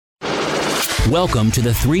Welcome to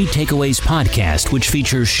the 3 Takeaways podcast, which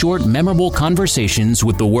features short, memorable conversations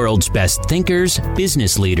with the world's best thinkers,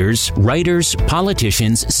 business leaders, writers,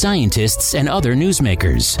 politicians, scientists, and other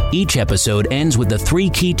newsmakers. Each episode ends with the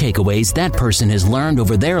 3 key takeaways that person has learned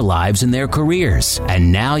over their lives and their careers.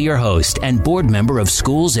 And now your host and board member of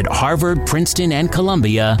schools at Harvard, Princeton, and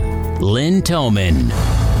Columbia, Lynn Thoman.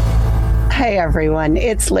 Hey everyone,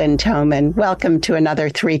 it's Lynn Thoman. Welcome to another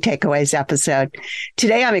 3 Takeaways episode.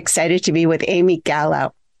 Today I'm excited to be with Amy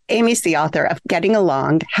Gallo. Amy's the author of Getting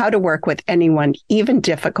Along, How to Work with Anyone, Even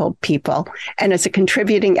Difficult People, and is a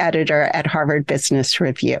contributing editor at Harvard Business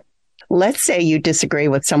Review. Let's say you disagree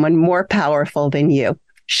with someone more powerful than you.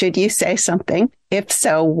 Should you say something? If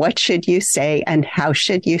so, what should you say and how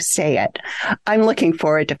should you say it? I'm looking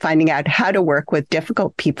forward to finding out how to work with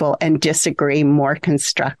difficult people and disagree more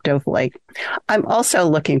constructively. I'm also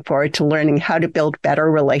looking forward to learning how to build better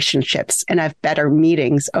relationships and have better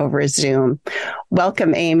meetings over Zoom.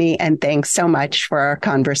 Welcome, Amy, and thanks so much for our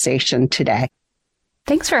conversation today.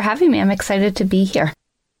 Thanks for having me. I'm excited to be here.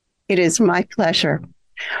 It is my pleasure.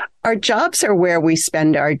 Our jobs are where we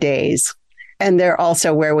spend our days. And they're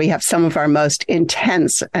also where we have some of our most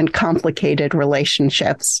intense and complicated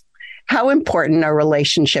relationships. How important are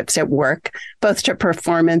relationships at work, both to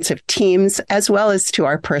performance of teams as well as to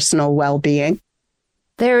our personal well-being?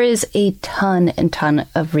 There is a ton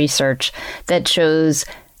of research that shows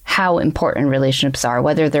how important relationships are.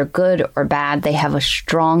 Whether they're good or bad, they have a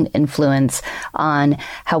strong influence on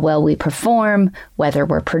how well we perform, whether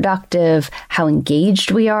we're productive, how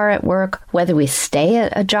engaged we are at work, whether we stay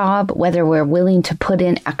at a job, whether we're willing to put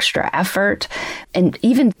in extra effort, and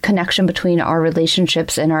even connection between our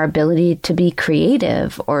relationships and our ability to be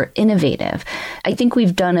creative or innovative. I think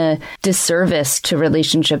we've done a disservice to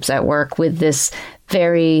relationships at work with this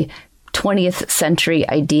very 20th century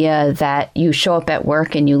idea that you show up at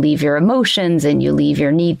work and you leave your emotions and you leave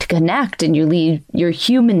your need to connect and you leave your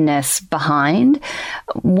humanness behind,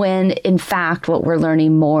 when in fact what we're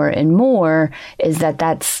learning more and more is that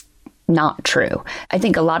that's not true. I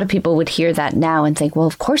think a lot of people would hear that now and think, well,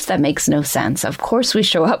 of course that makes no sense. Of course we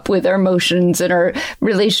show up with our emotions and our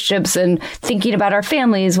relationships and thinking about our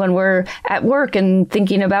families when we're at work and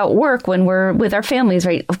thinking about work when we're with our families,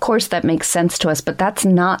 right? Of course that makes sense to us, but that's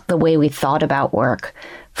not the way we thought about work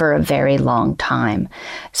for a very long time.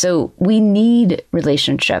 So we need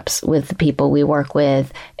relationships with the people we work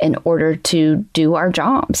with in order to do our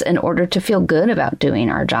jobs, in order to feel good about doing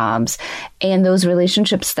our jobs. And those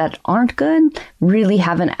relationships that aren't good really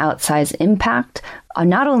have an outsized impact on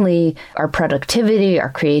not only our productivity, our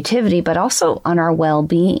creativity, but also on our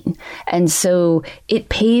well-being. And so it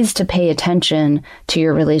pays to pay attention to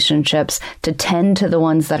your relationships, to tend to the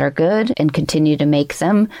ones that are good and continue to make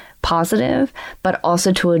them positive, but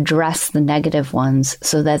also to address the negative ones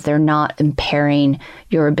so that they're not impairing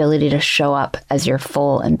your ability to show up as your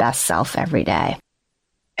full and best self every day.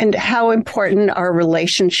 And how important are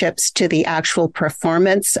relationships to the actual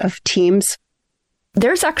performance of teams?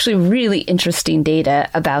 There's actually really interesting data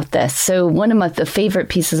about this. So one of the favorite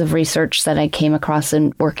pieces of research that I came across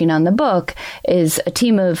in working on the book is a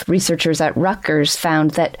team of researchers at Rutgers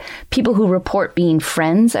found that people who report being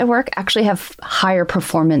friends at work actually have higher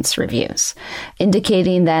performance reviews,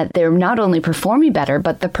 indicating that they're not only performing better,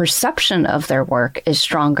 but the perception of their work is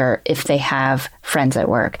stronger if they have friends at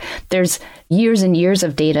work. There's years and years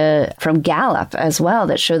of data from Gallup as well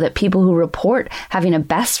that show that people who report having a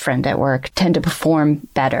best friend at work tend to perform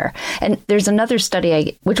better. And there's another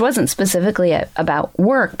study, which wasn't specifically about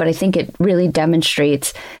work, but I think it really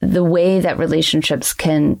demonstrates the way that relationships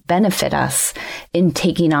can benefit us in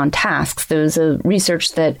taking on tasks. There was a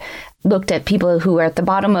research that looked at people who were at the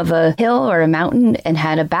bottom of a hill or a mountain and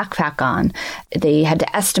had a backpack on. They had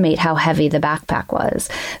to estimate how heavy the backpack was.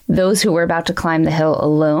 Those who were about to climb the hill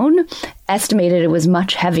alone estimated it was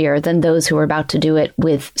much heavier than those who were about to do it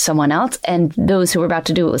with someone else. And those who were about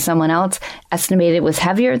to do it with someone else estimated it was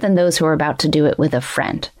heavier than those who were about to do it with a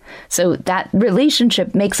friend. So that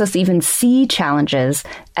relationship makes us even see challenges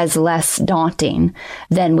as less daunting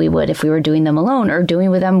than we would if we were doing them alone or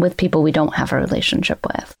doing them with people we don't have a relationship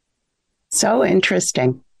with. So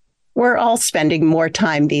interesting. We're all spending more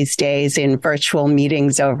time these days in virtual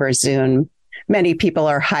meetings over Zoom. Many people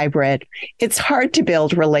are hybrid. It's hard to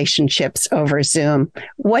build relationships over Zoom.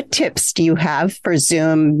 What tips do you have for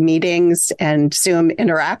Zoom meetings and Zoom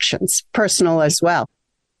interactions, personal as well?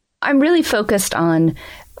 I'm really focused on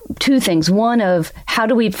two things. One of how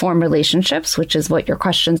do we form relationships, which is what your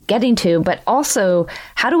question's getting to, but also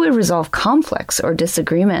how do we resolve conflicts or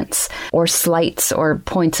disagreements or slights or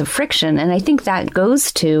points of friction? And I think that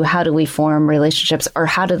goes to how do we form relationships or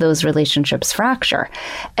how do those relationships fracture?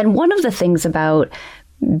 And one of the things about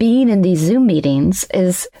being in these Zoom meetings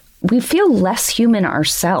is we feel less human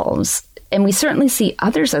ourselves. And we certainly see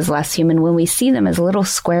others as less human when we see them as little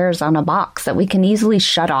squares on a box that we can easily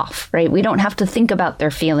shut off, right? We don't have to think about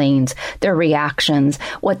their feelings, their reactions,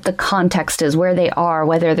 what the context is, where they are,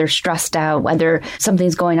 whether they're stressed out, whether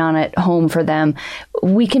something's going on at home for them.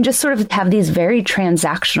 We can just sort of have these very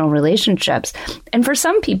transactional relationships. And for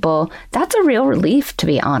some people, that's a real relief, to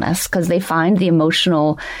be honest, because they find the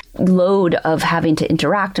emotional load of having to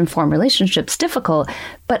interact and form relationships difficult.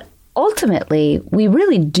 But ultimately, we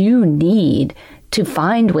really do need to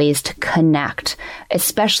find ways to connect,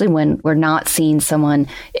 especially when we're not seeing someone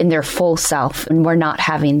in their full self and we're not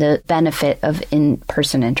having the benefit of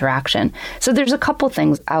in-person interaction. So there's a couple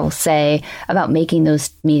things I will say about making those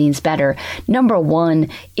meetings better. Number one,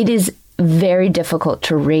 it is very difficult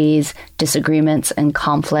to raise disagreements and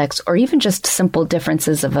conflicts or even just simple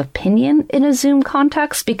differences of opinion in a Zoom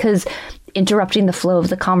context because interrupting the flow of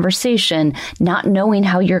the conversation, not knowing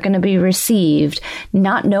how you're going to be received,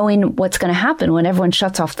 not knowing what's going to happen when everyone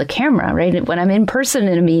shuts off the camera, right? When I'm in person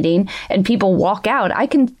in a meeting and people walk out, I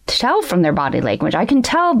can tell from their body language. I can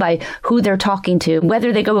tell by who they're talking to,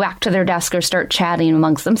 whether they go back to their desk or start chatting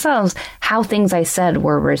amongst themselves, how things I said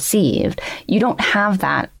were received. You don't have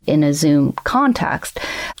that in a Zoom context.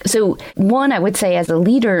 So one, I would say as a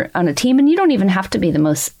leader on a team, and you don't even have to be the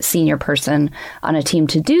most senior person on a team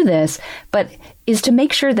to do this, but is to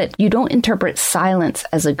make sure that you don't interpret silence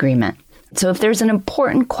as agreement. So if there's an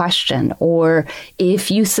important question, or if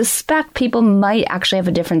you suspect people might actually have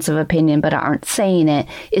a difference of opinion but aren't saying it,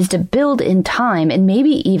 is to build in time and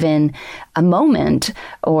maybe even a moment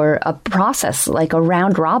or a process like a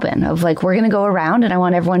round robin of like, we're going to go around and I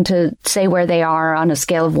want everyone to say where they are on a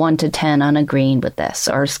scale of 1 to 10 on agreeing with this,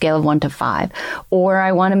 or a scale of 1 to 5. Or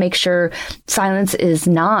I want to make sure silence is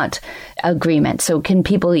not agreement. So can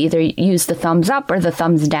people either use the thumbs up or the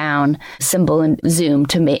thumbs down symbol in Zoom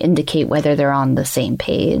to indicate whether they're on the same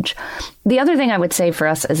page? The other thing I would say for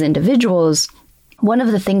us as individuals, one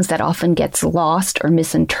of the things that often gets lost or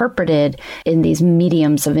misinterpreted in these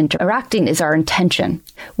mediums of interacting is our intention.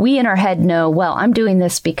 We in our head know, well, I'm doing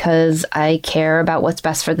this because I care about what's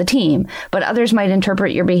best for the team, but others might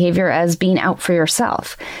interpret your behavior as being out for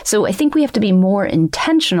yourself. So I think we have to be more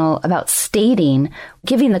intentional about stating,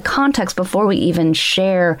 giving the context before we even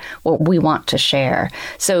share what we want to share.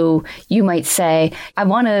 So you might say, I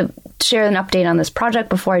want to share an update on this project.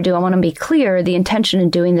 Before I do, I want to be clear. The intention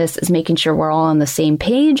in doing this is making sure we're all on the same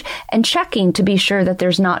page and checking to be sure that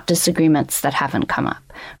there's not disagreements that haven't come up.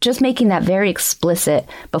 Just making that very explicit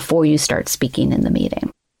before you start speaking in the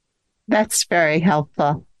meeting. That's very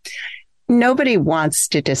helpful. Nobody wants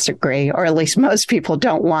to disagree, or at least most people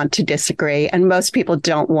don't want to disagree, and most people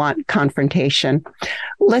don't want confrontation.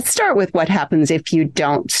 Let's start with what happens if you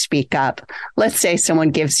don't speak up. Let's say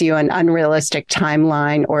someone gives you an unrealistic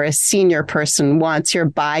timeline, or a senior person wants your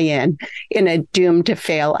buy-in in a doomed to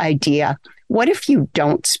fail idea. What if you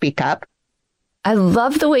don't speak up? I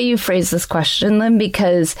love the way you phrase this question, Lynn,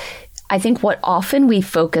 because I think what often we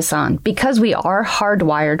focus on, because we are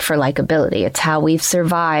hardwired for likability, it's how we've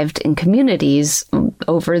survived in communities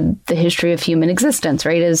over the history of human existence,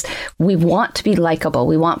 right? Is we want to be likable.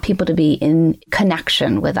 We want people to be in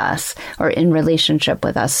connection with us or in relationship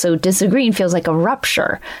with us. So disagreeing feels like a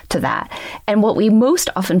rupture to that. And what we most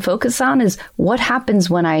often focus on is what happens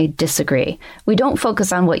when I disagree. We don't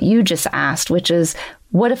focus on what you just asked, which is,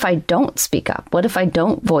 what if I don't speak up? What if I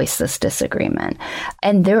don't voice this disagreement?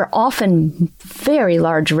 And there are often very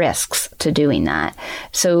large risks to doing that.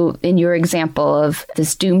 So in your example of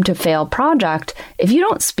this doomed to fail project, if you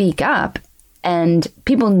don't speak up and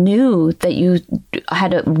people knew that you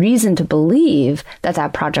had a reason to believe that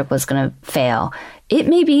that project was going to fail, it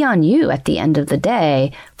may be on you at the end of the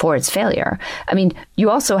day for its failure. I mean, you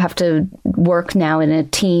also have to work now in a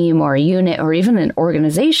team or a unit or even an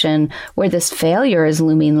organization where this failure is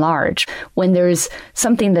looming large. When there's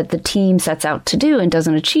something that the team sets out to do and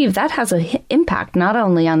doesn't achieve, that has an impact not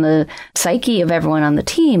only on the psyche of everyone on the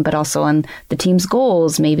team, but also on the team's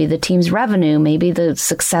goals, maybe the team's revenue, maybe the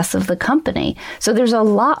success of the company. So there's a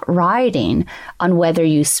lot riding on whether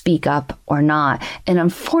you speak up or not. And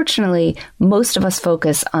unfortunately, most of us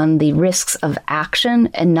focus on the risks of action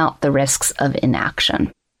and not the risks of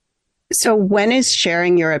inaction. So when is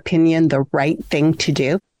sharing your opinion the right thing to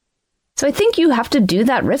do? So I think you have to do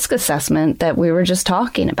that risk assessment that we were just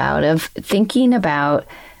talking about, of thinking about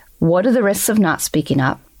what are the risks of not speaking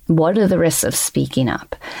up? What are the risks of speaking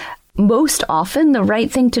up? Most often, the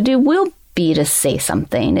right thing to do will be to say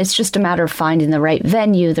something. It's just a matter of finding the right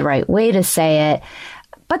venue, the right way to say it.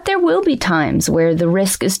 But there will be times where the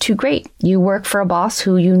risk is too great. You work for a boss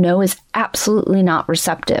who you know is absolutely not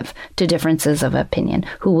receptive to differences of opinion,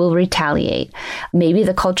 who will retaliate. Maybe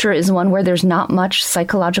the culture is one where there's not much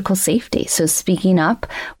psychological safety. So speaking up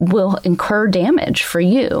will incur damage for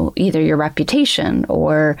you, either your reputation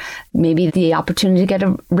or maybe the opportunity to get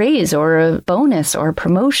a raise or a bonus or a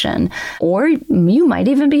promotion, or you might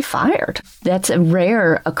even be fired. That's a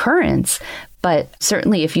rare occurrence. But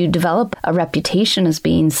certainly if you develop a reputation as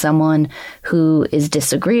being someone who is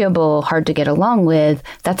disagreeable, hard to get along with,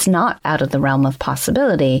 that's not out of the realm of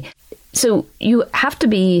possibility. So you have to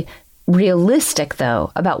be realistic,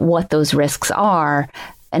 though, about what those risks are.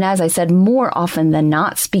 And as I said, more often than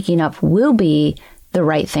not, speaking up will be the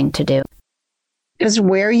right thing to do. Does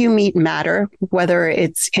where you meet matter, whether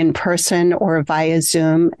it's in person or via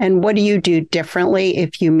Zoom? And what do you do differently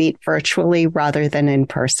if you meet virtually rather than in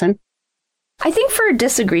person? I think for a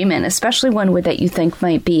disagreement, especially one that you think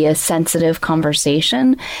might be a sensitive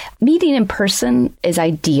conversation, meeting in person is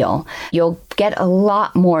ideal. You'll get a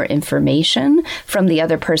lot more information from the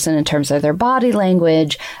other person in terms of their body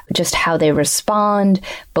language, just how they respond,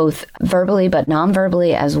 both verbally but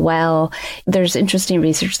non-verbally as well. There's interesting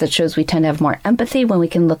research that shows we tend to have more empathy when we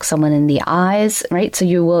can look someone in the eyes, right? So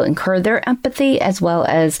you will incur their empathy as well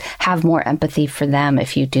as have more empathy for them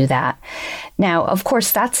if you do that. Now, of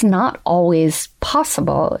course, that's not always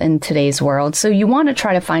possible in today's world. So you want to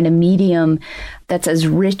try to find a medium that's as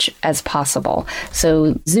rich as possible.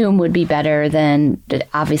 So Zoom would be better than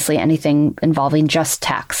obviously anything involving just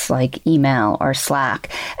text like email or Slack.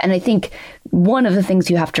 And I think one of the things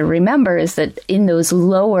you have to remember is that in those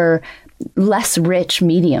lower, less rich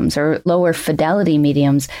mediums or lower fidelity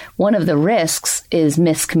mediums, one of the risks is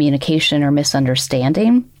miscommunication or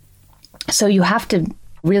misunderstanding. So you have to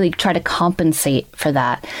really try to compensate for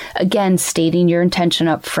that. Again, stating your intention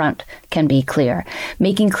up front can be clear.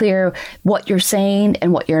 Making clear what you're saying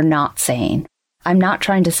and what you're not saying. I'm not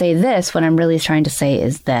trying to say this. What I'm really trying to say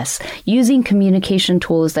is this. Using communication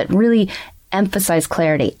tools that really emphasize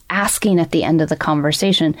clarity. Asking at the end of the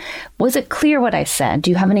conversation, was it clear what I said?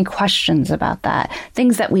 Do you have any questions about that?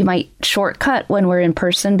 Things that we might shortcut when we're in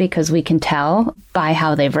person because we can tell by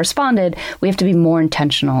how they've responded. We have to be more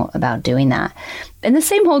intentional about doing that. And the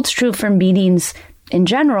same holds true for meetings in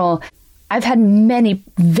general. I've had many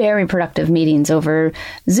very productive meetings over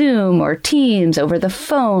Zoom or Teams, over the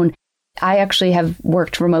phone. I actually have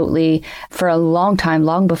worked remotely for a long time,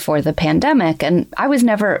 long before the pandemic, and I was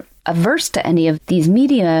never averse to any of these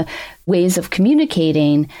media ways of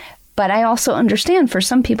communicating. But I also understand for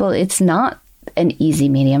some people, it's not an easy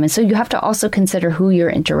medium. And so you have to also consider who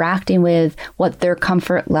you're interacting with, what their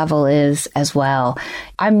comfort level is as well.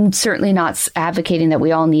 I'm certainly not advocating that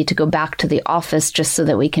we all need to go back to the office just so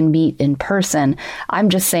that we can meet in person. I'm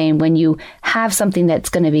just saying when you have something that's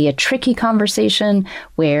going to be a tricky conversation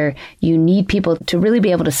where you need people to really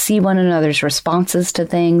be able to see one another's responses to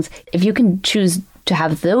things, if you can choose to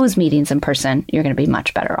have those meetings in person, you're going to be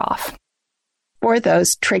much better off. For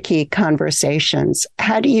those tricky conversations,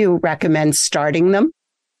 how do you recommend starting them?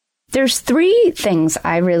 There's 3 things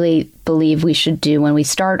I really believe we should do when we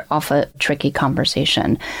start off a tricky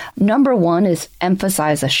conversation. Number 1 is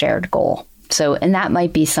emphasize a shared goal. So, and that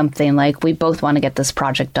might be something like we both want to get this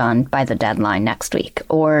project done by the deadline next week.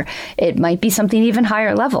 Or it might be something even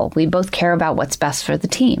higher level. We both care about what's best for the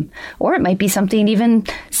team. Or it might be something even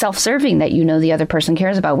self-serving that you know the other person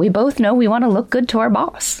cares about. We both know we want to look good to our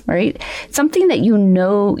boss, right? Something that you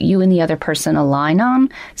know you and the other person align on.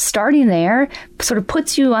 Starting there sort of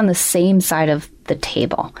puts you on the same side of the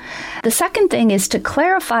table. The second thing is to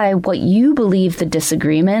clarify what you believe the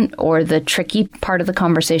disagreement or the tricky part of the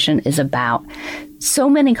conversation is about. So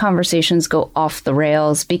many conversations go off the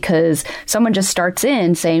rails because someone just starts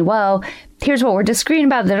in saying, well, here's what we're disagreeing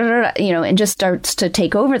about, and just starts to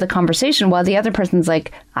take over the conversation while the other person's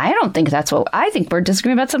like, I don't think that's what, I think we're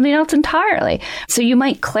disagreeing about something else entirely. So you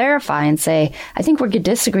might clarify and say, I think we're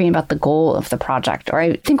disagreeing about the goal of the project, or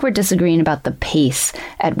I think we're disagreeing about the pace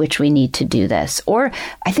at which we need to do this, or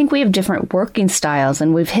I think we have different working styles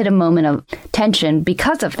and we've hit a moment of tension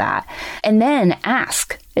because of that. And then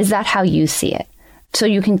ask, is that how you see it? So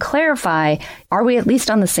you can clarify, are we at least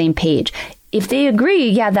on the same page? If they agree,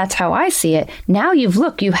 yeah, that's how I see it. Now you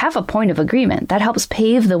have a point of agreement. That helps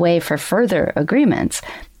pave the way for further agreements.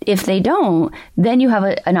 If they don't, then you have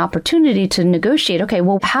an opportunity to negotiate. Okay,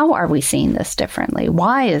 well, how are we seeing this differently?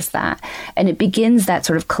 Why is that? And it begins that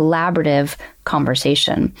sort of collaborative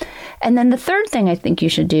conversation. And then the third thing I think you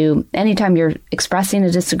should do anytime you're expressing a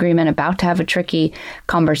disagreement, about to have a tricky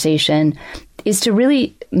conversation, is to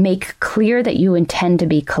really make clear that you intend to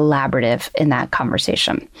be collaborative in that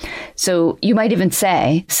conversation. So you might even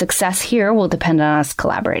say, success here will depend on us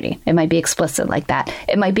collaborating. It might be explicit like that.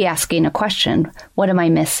 It might be asking a question. What am I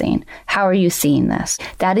missing? How are you seeing this?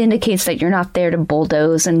 That indicates that you're not there to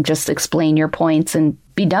bulldoze and just explain your points and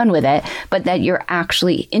be done with it, but that you're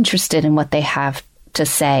actually interested in what they have to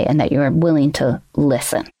say and that you're willing to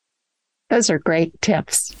listen. Those are great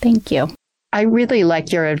tips. Thank you. I really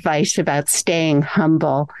like your advice about staying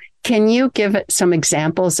humble. Can you give some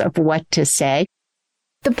examples of what to say?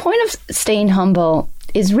 The point of staying humble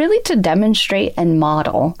is really to demonstrate and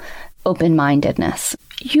model open-mindedness.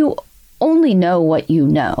 You only know what you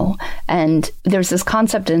know. And there's this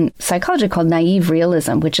concept in psychology called naive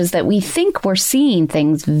realism, which is that we think we're seeing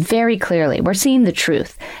things very clearly. We're seeing the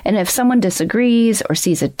truth. And if someone disagrees or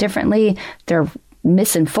sees it differently, they're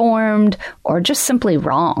misinformed or just simply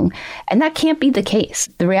wrong. And that can't be the case.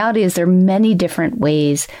 The reality is there are many different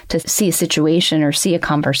ways to see a situation or see a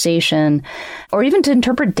conversation or even to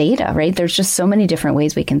interpret data, right? There's just so many different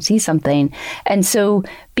ways we can see something. And so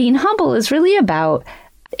being humble is really about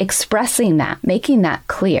expressing that, making that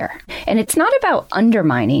clear. And it's not about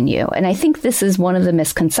undermining you. And I think this is one of the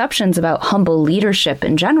misconceptions about humble leadership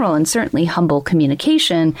in general, and certainly humble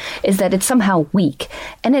communication, is that it's somehow weak.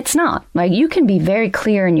 And it's not. Like, you can be very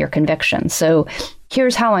clear in your convictions. So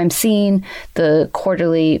here's how I'm seeing the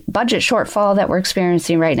quarterly budget shortfall that we're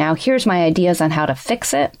experiencing right now. Here's my ideas on how to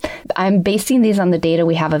fix it. I'm basing these on the data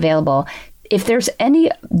we have available. If there's any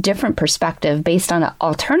different perspective based on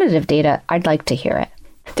alternative data, I'd like to hear it.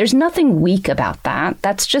 There's nothing weak about that.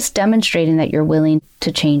 That's just demonstrating that you're willing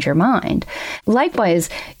to change your mind. Likewise,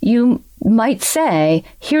 you might say,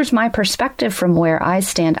 here's my perspective from where I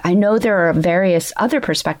stand. I know there are various other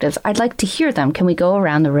perspectives. I'd like to hear them. Can we go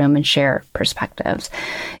around the room and share perspectives?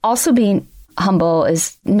 Also, being humble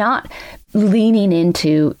is not leaning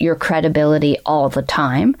into your credibility all the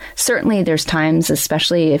time. Certainly there's times,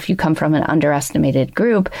 especially if you come from an underestimated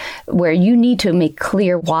group, where you need to make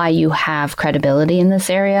clear why you have credibility in this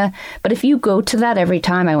area. But if you go to that every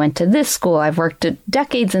time, I went to this school, I've worked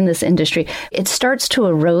decades in this industry, it starts to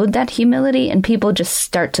erode that humility and people just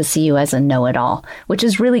start to see you as a know-it-all, which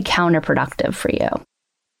is really counterproductive for you.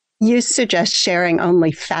 You suggest sharing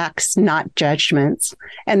only facts, not judgments,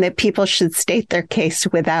 and that people should state their case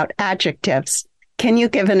without adjectives. Can you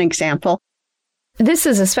give an example? This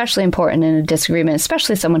is especially important in a disagreement,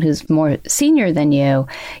 especially someone who's more senior than you.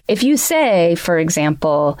 If you say, for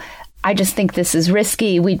example, I just think this is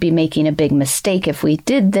risky. We'd be making a big mistake if we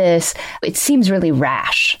did this. It seems really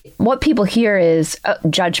rash. What people hear is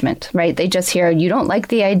judgment, right? They just hear, you don't like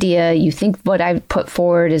the idea. You think what I put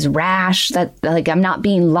forward is rash, that like I'm not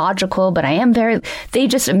being logical, but I am they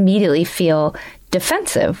just immediately feel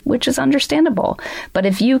defensive, which is understandable. But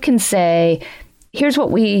if you can say, here's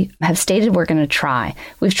what we have stated we're going to try.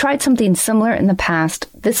 We've tried something similar in the past.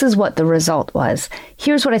 This is what the result was.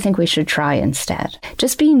 Here's what I think we should try instead.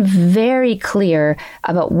 Just being very clear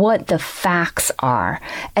about what the facts are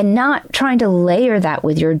and not trying to layer that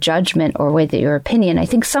with your judgment or with your opinion. I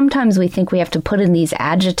think sometimes we think we have to put in these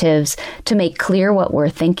adjectives to make clear what we're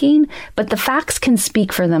thinking, but the facts can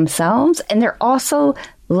speak for themselves and they're also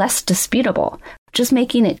less disputable. Just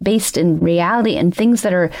making it based in reality and things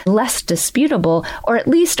that are less disputable, or at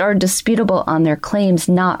least are disputable on their claims,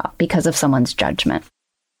 not because of someone's judgment.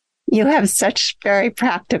 You have such very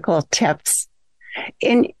practical tips.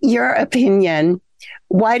 In your opinion,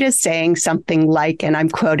 why does saying something like, and I'm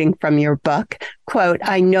quoting from your book, quote,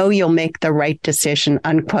 I know you'll make the right decision,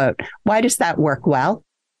 unquote, why does that work well?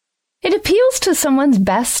 It appeals to someone's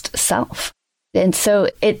best self. And so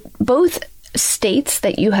it both states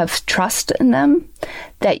that you have trust in them,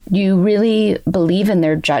 that you really believe in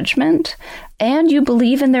their judgment, and you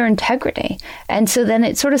believe in their integrity. And so then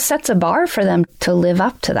it sort of sets a bar for them to live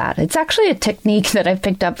up to that. It's actually a technique that I've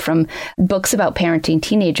picked up from books about parenting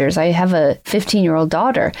teenagers. I have a 15-year-old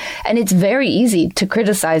daughter, and it's very easy to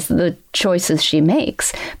criticize the choices she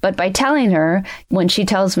makes. But by telling her, when she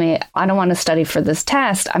tells me, I don't want to study for this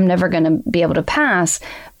test, I'm never going to be able to pass,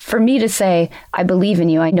 for me to say, I believe in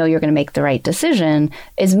you, I know you're going to make the right decision,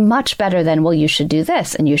 is much better than, well, you should do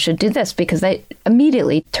this and you should do this, because they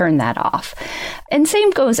immediately turn that off. And same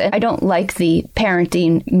goes, I don't like the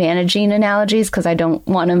parenting managing analogies because I don't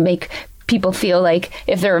want to make people feel like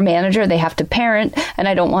if they're a manager, they have to parent. And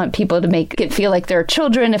I don't want people to make it feel like they're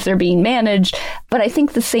children if they're being managed. But I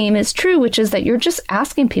think the same is true, which is that you're just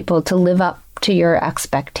asking people to live up to your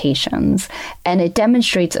expectations. And it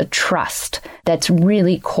demonstrates a trust that's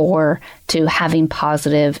really core to having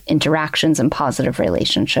positive interactions and positive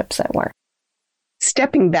relationships at work.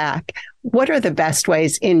 Stepping back, what are the best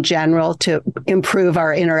ways in general to improve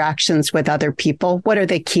our interactions with other people? What are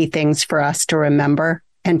the key things for us to remember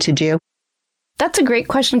and to do? That's a great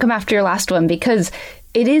question to come after your last one, because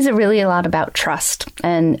it is really a lot about trust.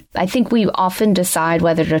 And I think we often decide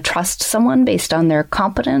whether to trust someone based on their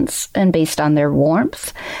competence and based on their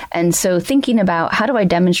warmth. And so thinking about how do I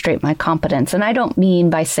demonstrate my competence? And I don't mean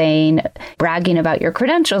by saying, bragging about your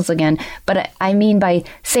credentials again, but I mean by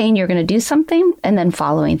saying you're going to do something and then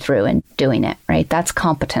following through and doing it, right? That's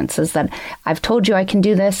competence, is that I've told you I can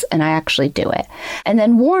do this and I actually do it. And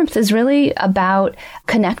then warmth is really about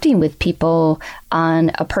connecting with people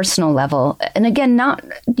on a personal level. And again,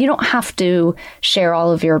 you don't have to share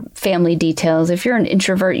all of your family details. If you're an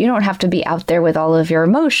introvert, you don't have to be out there with all of your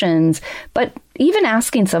emotions. But even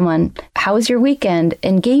asking someone, how was your weekend?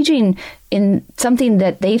 Engaging in something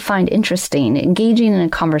that they find interesting, engaging in a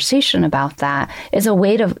conversation about that is a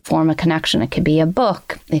way to form a connection. It could be a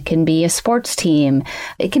book. It can be a sports team.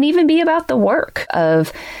 It can even be about the work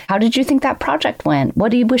of how did you think that project went? What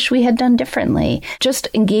do you wish we had done differently? Just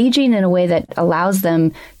engaging in a way that allows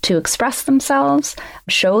them to express themselves,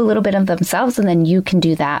 show a little bit of themselves, and then you can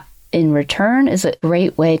do that in return is a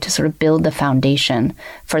great way to sort of build the foundation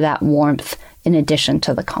for that warmth in addition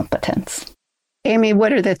to the competence. Amy,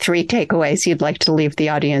 what are the 3 takeaways you'd like to leave the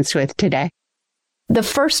audience with today? The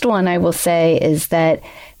first one I will say is that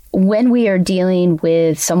when we are dealing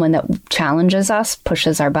with someone that challenges us,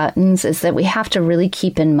 pushes our buttons, is that we have to really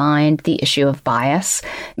keep in mind the issue of bias,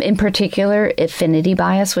 in particular, affinity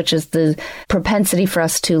bias, which is the propensity for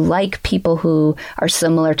us to like people who are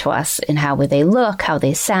similar to us in how they look, how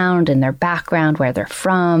they sound, in their background, where they're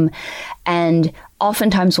from. And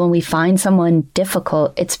oftentimes when we find someone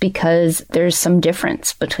difficult, it's because there's some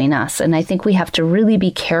difference between us. And I think we have to really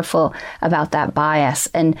be careful about that bias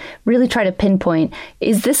and really try to pinpoint,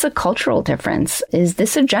 is this a cultural difference? Is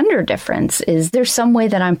this a gender difference? Is there some way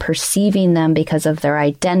that I'm perceiving them because of their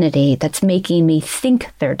identity that's making me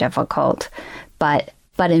think they're difficult? But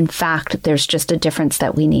in fact, there's just a difference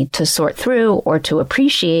that we need to sort through or to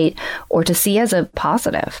appreciate or to see as a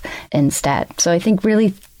positive instead. So I think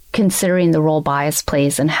really considering the role bias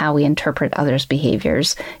plays in how we interpret others'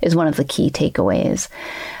 behaviors is one of the key takeaways.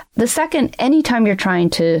 The second, anytime you're trying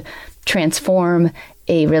to transform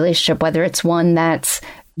a relationship, whether it's one that's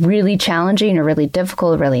really challenging or really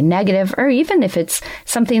difficult, or really negative, or even if it's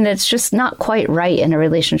something that's just not quite right in a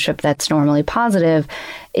relationship that's normally positive,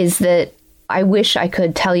 is that I wish I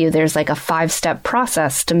could tell you there's like a 5-step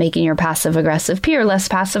process to making your passive-aggressive peer less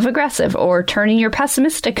passive-aggressive, or turning your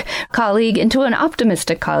pessimistic colleague into an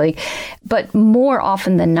optimistic colleague. But more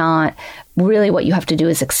often than not, really what you have to do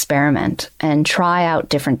is experiment and try out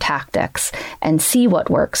different tactics and see what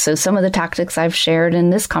works. So some of the tactics I've shared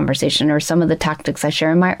in this conversation, or some of the tactics I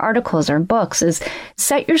share in my articles or books, is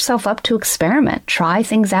set yourself up to experiment, try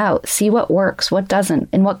things out, see what works, what doesn't,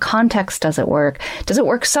 in what context does it work? Does it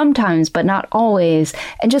work sometimes, but not always?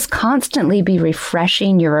 And just constantly be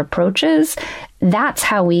refreshing your approaches. That's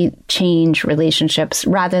how we change relationships,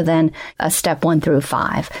 rather than a step 1 through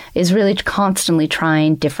 5, is really constantly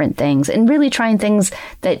trying different things and really trying things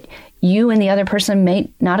that you and the other person may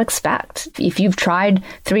not expect. If you've tried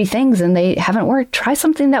 3 things and they haven't worked, try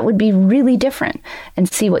something that would be really different and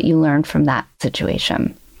see what you learn from that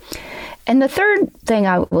situation. And the third thing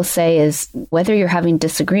I will say is, whether you're having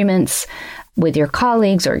disagreements with your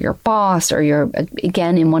colleagues or your boss, or you're,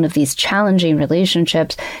 again, in one of these challenging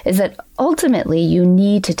relationships, is that ultimately you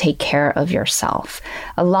need to take care of yourself.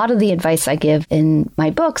 A lot of the advice I give in my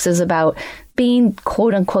books is about being,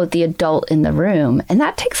 quote unquote, the adult in the room. And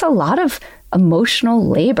that takes a lot of emotional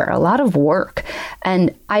labor, a lot of work.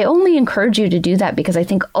 And I only encourage you to do that because I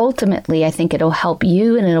think ultimately, it'll help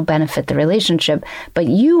you and it'll benefit the relationship. But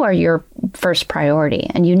you are your first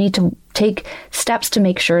priority, and you need to take steps to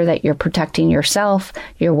make sure that you're protecting yourself,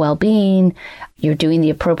 your well-being, you're doing the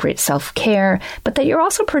appropriate self-care, but that you're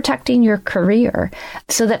also protecting your career,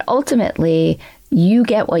 so that ultimately you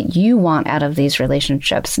get what you want out of these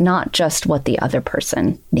relationships, not just what the other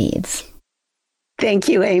person needs. Thank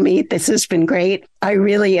you, Amy. This has been great. I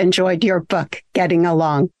really enjoyed your book, Getting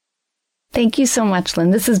Along. Thank you so much,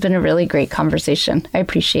 Lynn. This has been a really great conversation. I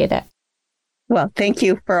appreciate it. Well, thank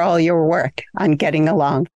you for all your work on Getting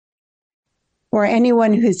Along. For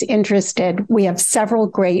anyone who's interested, we have several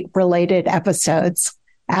great related episodes.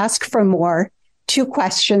 Ask for More, 2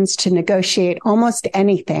 questions to negotiate almost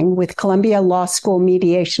anything with Columbia Law School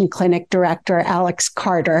Mediation Clinic Director Alex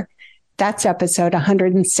Carter. That's episode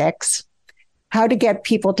 106. How to Get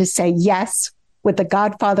People to Say Yes with the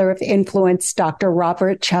Godfather of Influence, Dr.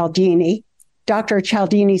 Robert Cialdini. Dr.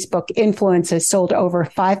 Cialdini's book Influence has sold over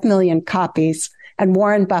 5 million copies, and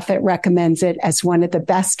Warren Buffett recommends it as one of the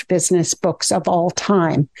best business books of all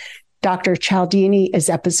time. Dr. Cialdini is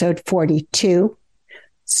episode 42.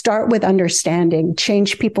 Start with Understanding,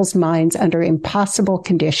 Change People's Minds Under Impossible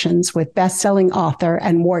Conditions with best-selling author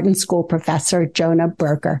and Wharton School professor Jonah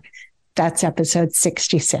Berger. That's episode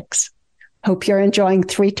 66. Hope you're enjoying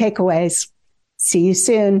 3 Takeaways. See you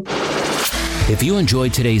soon. If you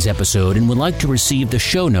enjoyed today's episode and would like to receive the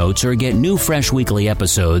show notes or get new fresh weekly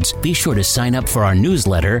episodes, be sure to sign up for our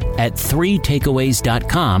newsletter at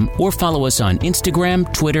 3takeaways.com or follow us on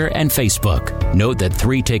Instagram, Twitter, and Facebook. Note that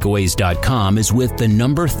 3takeaways.com is with the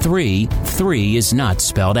number 3. 3 is not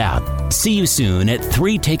spelled out. See you soon at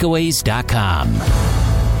 3takeaways.com.